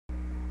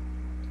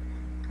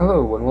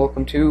Hello and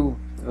welcome to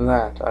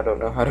that. I don't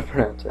know how to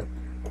pronounce it.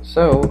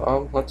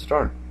 So, let's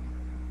start.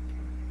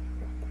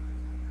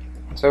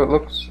 So it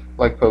looks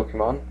like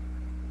Pokemon.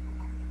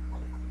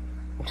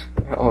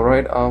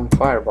 Alright,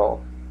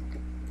 Fireball.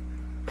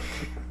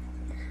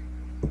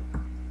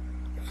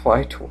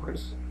 Fly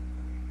towards.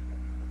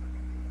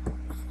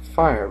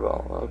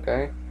 Fireball,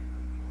 okay.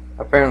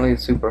 Apparently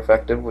it's super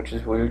effective, which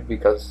is weird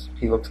because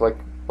he looks like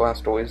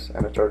Blastoise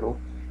and a turtle.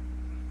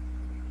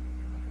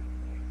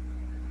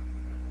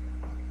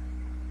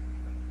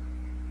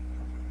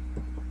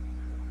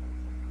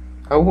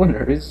 A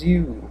winner is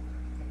you.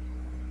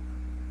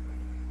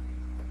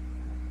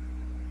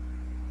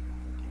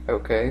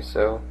 Okay,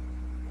 so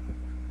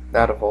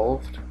that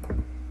evolved,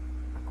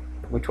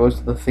 which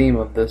was the theme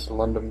of this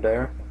Lundum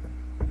Dare,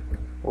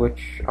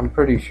 which I'm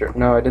pretty sure,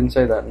 no, I didn't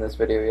say that in this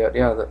video yet,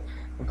 yeah,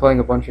 I'm playing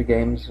a bunch of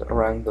games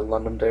around the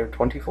Lundum Dare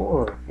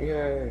 24,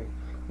 yay.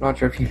 I'm not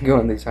sure if you can go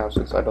in these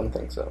houses, I don't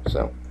think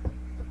so,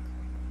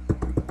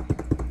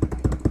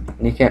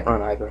 and you can't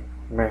run either,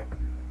 meh.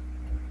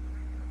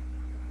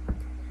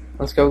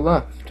 Let's go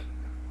left.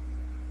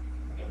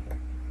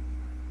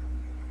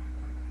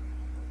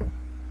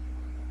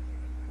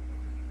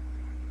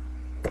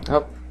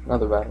 Oh,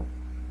 another battle.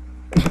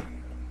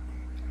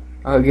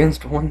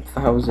 Against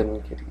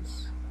 1,000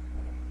 kitties.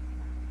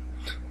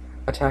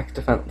 Attack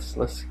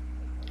defenseless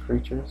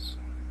creatures.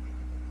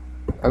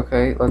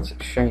 Okay, let's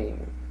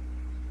shame.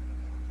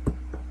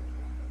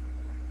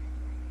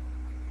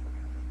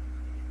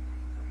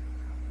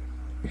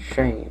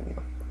 Shame.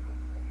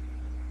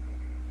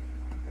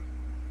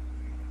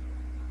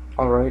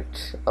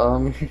 Alright,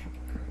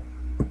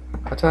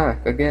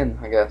 attack again,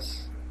 I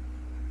guess.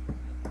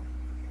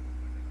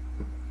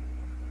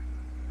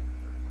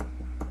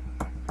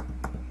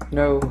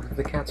 No,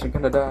 the cats are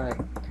gonna die.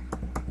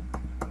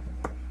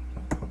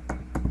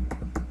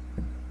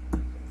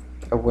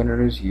 A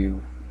winner is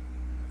you.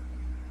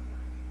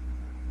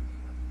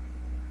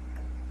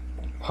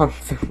 Hunt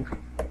through.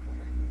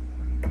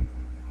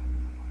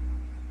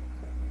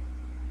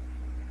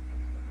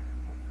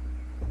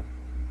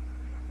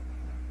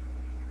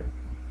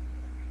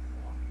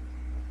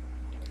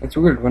 It's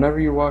weird, whenever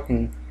you're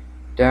walking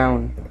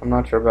down, I'm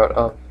not sure about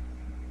up,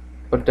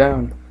 but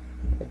down,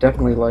 it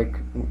definitely, like,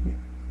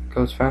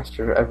 goes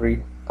faster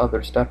every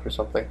other step or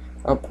something.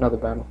 Oh, another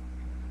battle.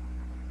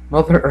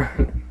 Mother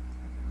Earth.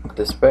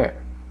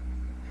 Despair.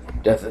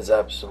 Death is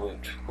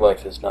absolute.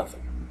 Life is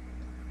nothing.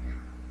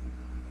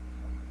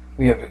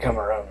 We have to come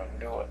around and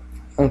do it.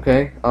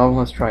 Okay,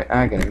 let's try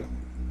Agony.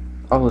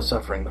 All the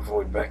suffering the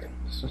void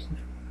beckons.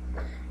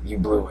 You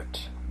blew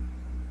it.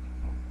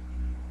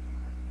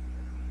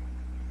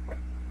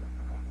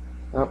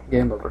 Oh,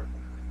 game over.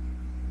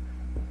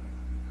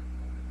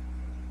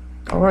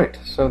 Alright,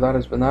 so that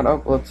has been that.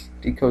 Oh, let's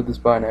decode this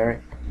binary.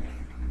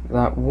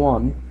 That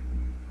 1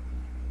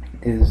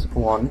 is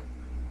 1.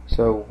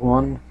 So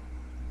 1,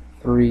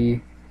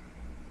 3,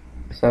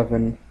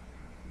 7,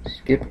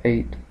 skip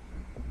 8,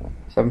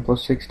 7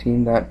 plus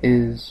 16, that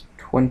is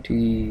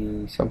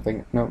 20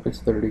 something. No,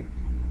 it's 30.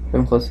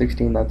 7 plus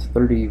 16, that's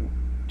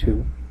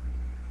 32.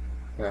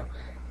 Yeah.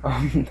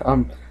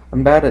 I'm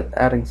bad at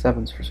adding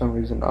 7s for some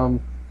reason.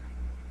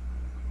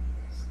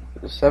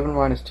 7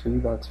 minus 2,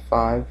 that's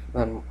 5.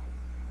 Then,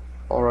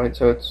 alright,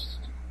 so it's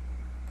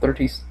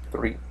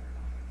 33.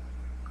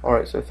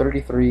 Alright, so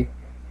 33,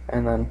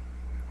 and then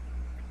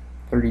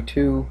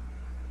 32,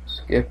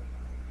 skip,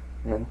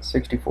 and then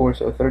 64,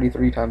 so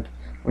 33 times,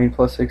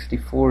 plus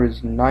 64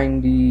 is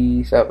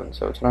 97,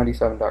 so it's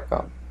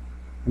 97.com,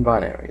 in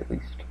binary at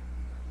least.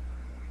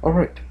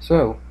 Alright,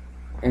 so,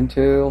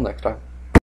 until next time.